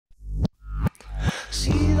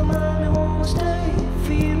wanna stay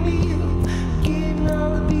for your meal, getting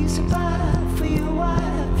all the piece of pie for your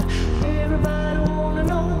wife. Everybody wanna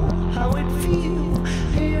know how it feels.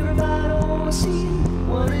 Everybody wanna see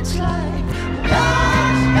what it's like.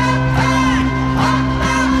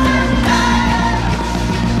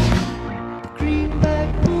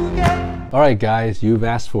 Alright guys, you've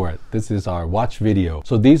asked for it. This is our watch video.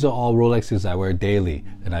 So these are all Rolexes I wear daily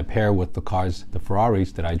and I pair with the cars, the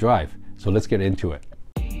Ferraris that I drive. So let's get into it.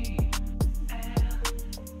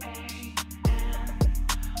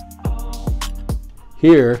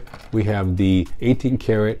 Here we have the 18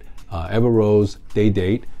 karat Ever Rose day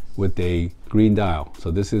date with a green dial. So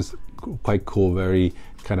this is quite cool, very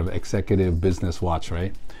kind of executive business watch,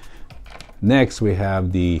 right? Next we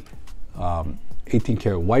have the 18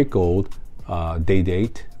 karat white gold day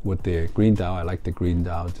date with the green dial. I like the green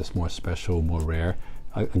dial, just more special, more rare.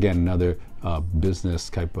 Again, another business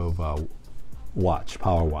type of watch,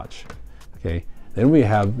 power watch. Okay, then we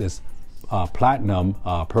have this platinum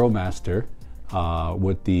Pearl Master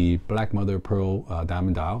with the black mother pearl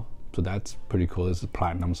diamond dial. So that's pretty cool. This is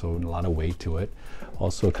platinum, so a lot of weight to it.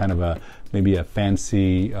 Also kind of maybe a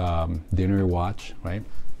fancy dinner watch, right?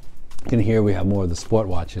 And here we have more of the sport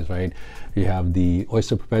watches, right? You have the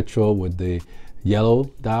Oyster Perpetual with the yellow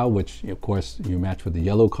dial, which of course you match with the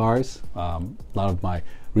yellow cars. A lot of my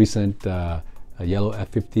recent yellow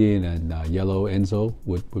F15 and yellow Enzo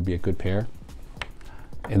would be a good pair.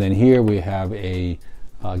 And then here we have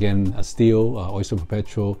again a steel Oyster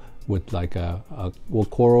Perpetual with like a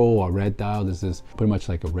coral or red dial. This is pretty much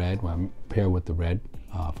like a red, paired with the red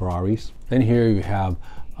Ferraris. Then here you have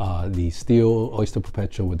the steel Oyster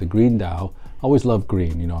Perpetual with the green dial. I always love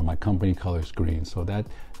green, you know, my company color is green, so that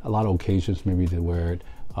a lot of occasions maybe they wear it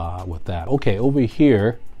with that. Okay, over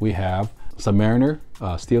here we have Submariner,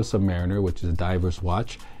 steel Submariner, which is a diver's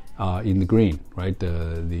watch in the green, right?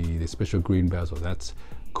 The special green bezel. That's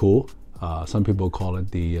cool. Some people call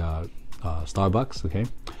it the Starbucks. Okay.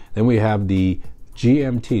 Then we have the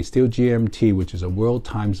GMT, steel GMT, which is a world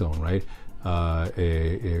time zone, right?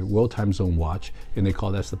 A world time zone watch, and they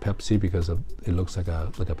call that the Pepsi because it looks like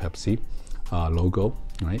a Pepsi logo,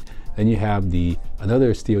 right? Then you have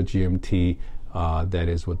another steel GMT that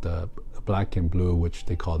is with the black and blue, which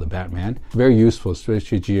they call the Batman. Very useful,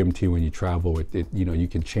 especially GMT when you travel. You know, you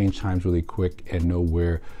can change times really quick and know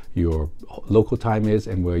where your local time is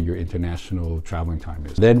and where your international traveling time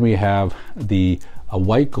is. Then we have a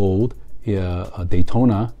white gold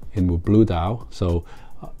Daytona in blue dial. So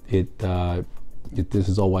this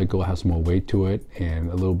is all white gold, has more weight to it and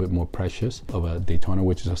a little bit more precious of a Daytona,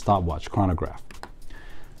 which is a stopwatch chronograph.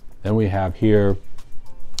 Then we have here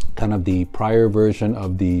kind of the prior version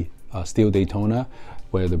of the steel Daytona,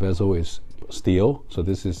 where the bezel is steel. So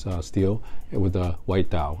this is steel with a white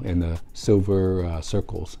dial and the silver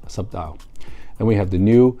circles, sub-dial. Then we have the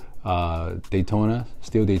new Daytona,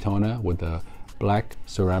 steel Daytona with the black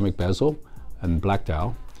ceramic bezel and black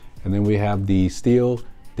dial. And then we have the steel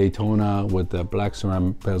Daytona with the black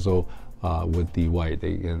ceramic bezel with the white.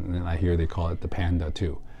 And I hear they call it the Panda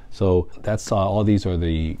too. So that's all these are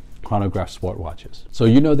the chronograph sport watches. So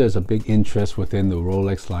you know there's a big interest within the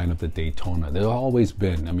Rolex line of the Daytona. There always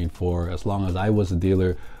been. I mean, for as long as I was a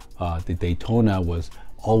dealer, the Daytona was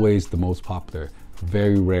always the most popular,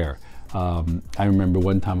 very rare. I remember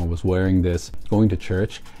one time I was wearing this, going to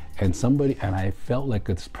church, and I felt like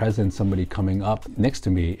this presence, somebody coming up next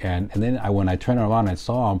to me, and then when I turned around, I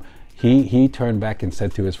saw him. He turned back and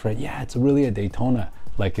said to his friend, "Yeah, it's really a Daytona."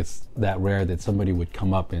 Like it's that rare that somebody would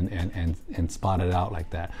come up and spot it out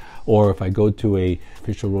like that. Or if I go to a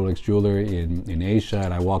official Rolex jeweler in Asia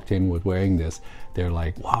and I walked in with wearing this, they're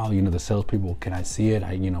like, "Wow, you know, the salespeople, can I see it?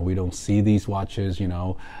 You know, we don't see these watches, you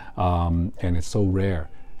know, and it's so rare."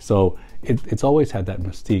 So it's always had that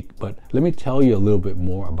mystique. But let me tell you a little bit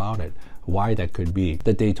more about it, why that could be.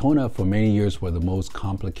 The Daytona for many years were the most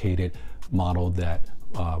complicated model that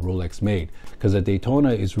Rolex made, because the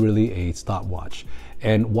Daytona is really a stopwatch.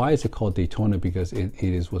 And why is it called Daytona? Because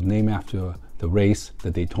it was named after the race, the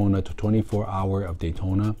Daytona, the 24-hour of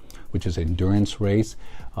Daytona, which is an endurance race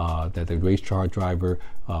that the race car driver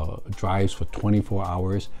drives for 24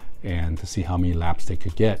 hours and to see how many laps they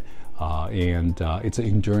could get. It's an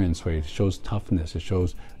endurance race. It shows toughness. It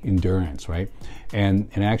shows endurance, right? And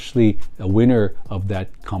actually, a winner of that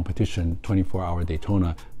competition, 24-hour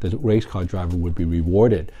Daytona, the race car driver would be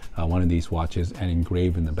rewarded one of these watches and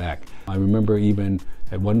engraved in the back. I remember even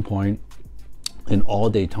at one point in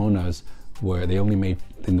all Daytonas where they only made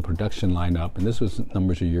in the production lineup, and this was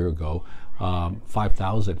numbers a year ago,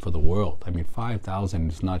 5,000 for the world. I mean, 5,000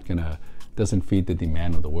 is not gonna, doesn't feed the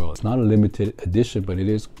demand of the world. It's not a limited edition, but it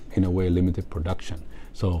is in a way limited production.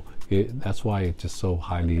 So that's why it's just so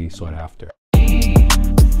highly sought after.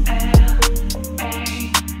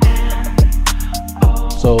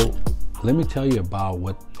 So let me tell you about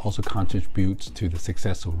what also contributes to the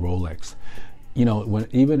success of Rolex. You know,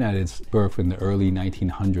 even at its birth in the early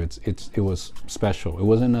 1900s, it was special. It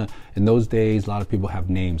wasn't in those days, a lot of people have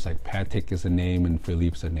names, like Patek is a name and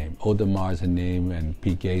Philippe's a name. Audemars is a name and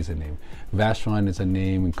Piguet is a name. Vacheron is a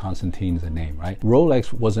name and Constantine is a name, right?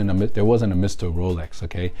 Rolex there wasn't a Mr. Rolex,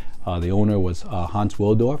 okay? The owner was Hans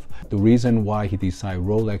Willdorf. The reason why he decided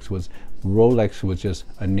Rolex was just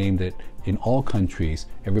a name that in all countries,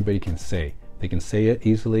 everybody can say. They can say it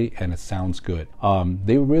easily and it sounds good.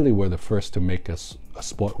 They really were the first to make a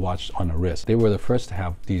sport watch on a wrist. They were the first to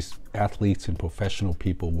have these athletes and professional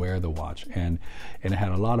people wear the watch, and it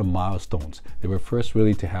had a lot of milestones. They were first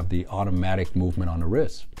really to have the automatic movement on the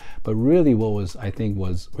wrist. But really what I think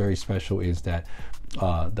was very special is that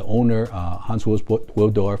the owner, Hans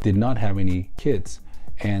Willdorf, did not have any kids.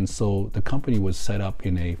 And so the company was set up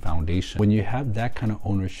in a foundation. When you have that kind of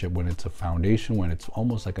ownership, when it's a foundation, when it's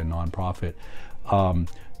almost like a nonprofit,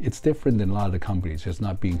 it's different than a lot of the companies. It's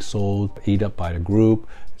not being sold, eat up by the group.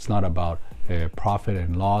 It's not about profit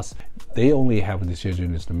and loss. They only have a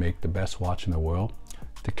decision is to make the best watch in the world,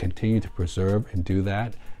 to continue to preserve and do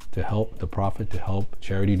that, to help the profit, to help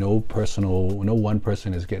charity. No one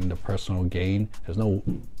person is getting the personal gain. There's no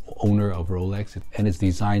owner of Rolex. And it's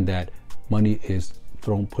designed that money is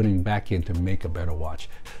putting back in to make a better watch.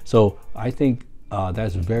 So I think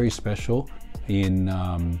that's very special in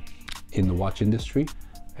the watch industry,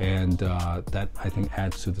 and that I think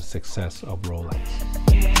adds to the success of Rolex.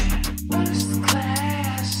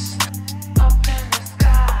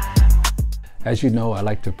 As you know, I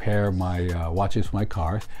like to pair my watches with my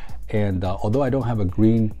cars, and although I don't have a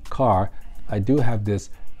green car, I do have this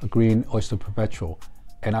green Oyster Perpetual,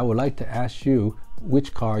 and I would like to ask you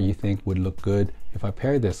which car you think would look good if I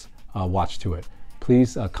pair this watch to it.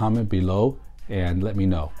 Please comment below and let me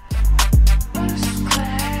know.